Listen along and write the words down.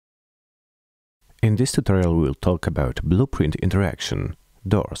In this tutorial we will talk about blueprint interaction,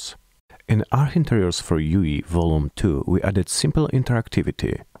 doors. In ArchInteriors for UE Volume 2 we added simple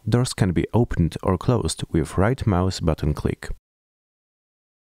interactivity. Doors can be opened or closed with right mouse button click.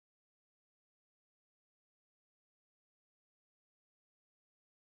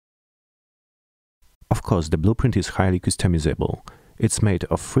 Of course, the blueprint is highly customizable. It's made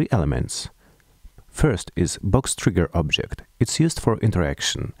of 3 elements. First is box trigger object. It's used for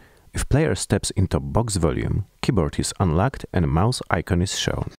interaction. If player steps into box volume, keyboard is unlocked and mouse icon is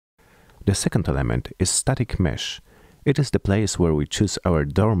shown. The second element is static mesh. It is the place where we choose our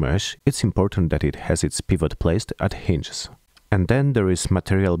door mesh. It's important that it has its pivot placed at hinges. And then there is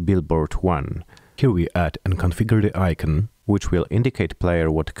material billboard 1. Here we add and configure the icon, which will indicate player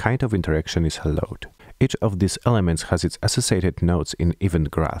what kind of interaction is allowed. Each of these elements has its associated nodes in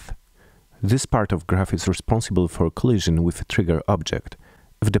event graph. This part of graph is responsible for collision with a trigger object.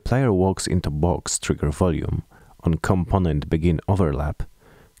 If the player walks into box trigger volume, on component begin overlap,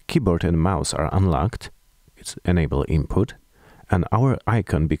 keyboard and mouse are unlocked, it's enable input, and our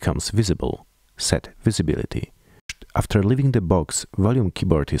icon becomes visible, set visibility. After leaving the box, volume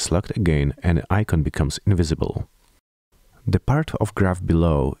keyboard is locked again and icon becomes invisible. The part of graph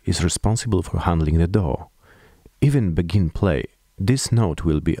below is responsible for handling the door. Even begin play, this node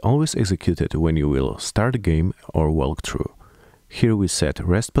will be always executed when you will start a game or walk through. Here we set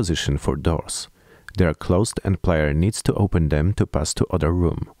rest position for doors. They are closed and player needs to open them to pass to other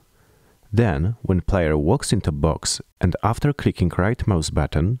room. Then, when player walks into box and after clicking right mouse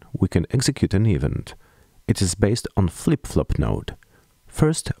button, we can execute an event. It is based on flip-flop node.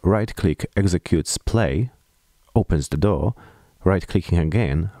 First, right-click executes play, opens the door, right-clicking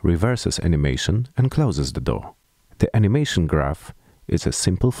again reverses animation and closes the door. The animation graph is a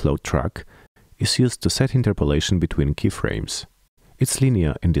simple flow track, is used to set interpolation between keyframes. It's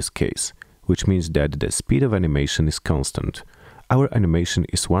linear in this case, which means that the speed of animation is constant. Our animation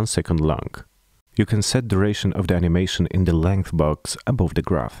is 1 second long. You can set duration of the animation in the length box above the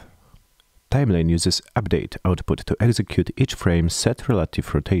graph. Timeline uses update output to execute each frame set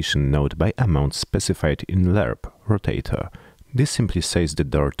relative rotation node by amount specified in lerp rotator. This simply says the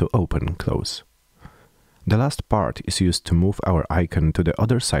door to open, close. The last part is used to move our icon to the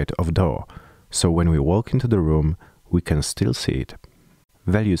other side of door, so when we walk into the room, we can still see it.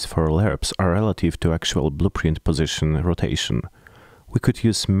 Values for lerps are relative to actual blueprint position rotation. We could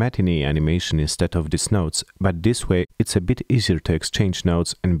use matinee animation instead of these nodes, but this way it's a bit easier to exchange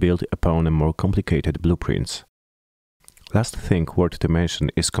nodes and build upon a more complicated blueprints. Last thing worth to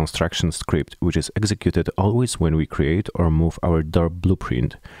mention is construction script, which is executed always when we create or move our door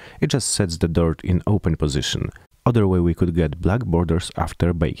blueprint. It just sets the door in open position. Other way we could get black borders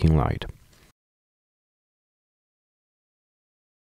after baking light.